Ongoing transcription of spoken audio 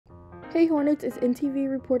Hey Hornets, it's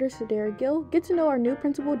NTV reporter SaDerra Gill. Get to know our new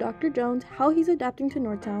principal, Dr. Jones, how he's adapting to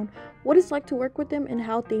Northtown, what it's like to work with him, and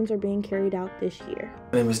how things are being carried out this year.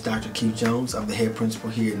 My name is Dr. Keith Jones. I'm the head principal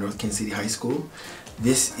here at North Kansas City High School.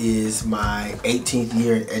 This is my 18th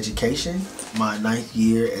year in education, my 9th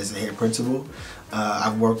year as a head principal.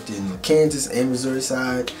 I've worked in Kansas and Missouri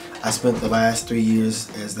side. I spent the last 3 years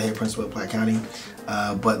as the head principal at Platte County,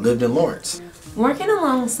 but lived in Lawrence. Working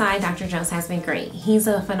alongside Dr. Jones has been great. He's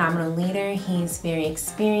a phenomenal leader. He's very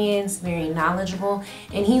experienced, very knowledgeable,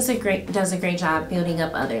 and does a great job building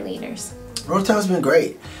up other leaders. Northtown's been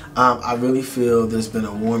great. I really feel there's been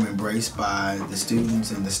a warm embrace by the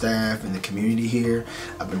students and the staff and the community here.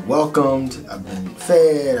 I've been welcomed, I've been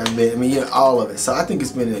fed, all of it. So I think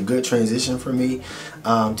it's been a good transition for me.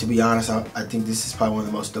 To be honest, I think this is probably one of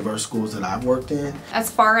the most diverse schools that I've worked in. As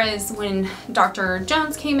far as when Dr.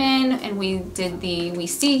 Jones came in and we did the We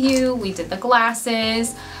See You, we did the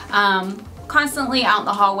glasses, constantly out in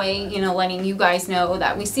the hallway, letting you guys know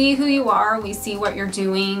that we see who you are, we see what you're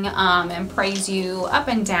doing, and praise you up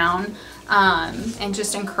and down, and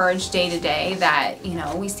just encourage day to day that,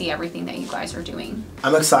 we see everything that you guys are doing.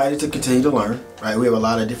 I'm excited to continue to learn, right? We have a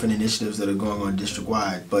lot of different initiatives that are going on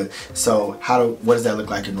district-wide, but so what does that look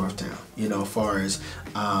like in Northtown, as far as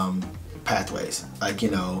pathways,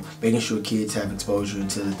 making sure kids have exposure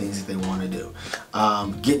into the things that they want to do,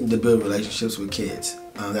 getting to build relationships with kids.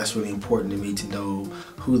 That's really important to me, to know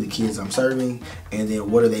who the kids I'm serving and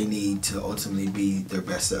then what do they need to ultimately be their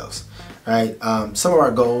best selves, right? Some of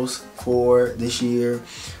our goals for this year,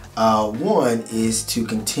 one is to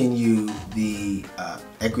continue the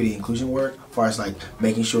equity and inclusion work, as far as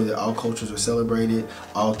making sure that all cultures are celebrated,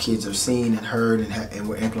 all kids are seen and heard, and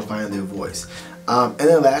we're amplifying their voice. And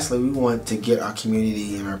then lastly, we want to get our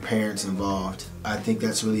community and our parents involved. I think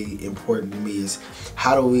that's really important to me, is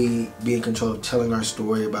how do we be in control of telling our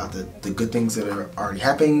story about the good things that are already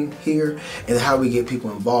happening here, and how do we get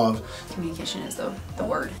people involved. Communication is the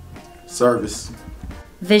word. Service.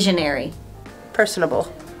 Visionary.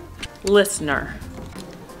 Personable. Listener.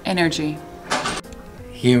 Energy.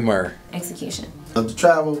 Humor. Execution. Love to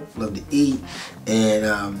travel, love to eat, and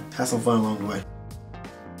have some fun along the way.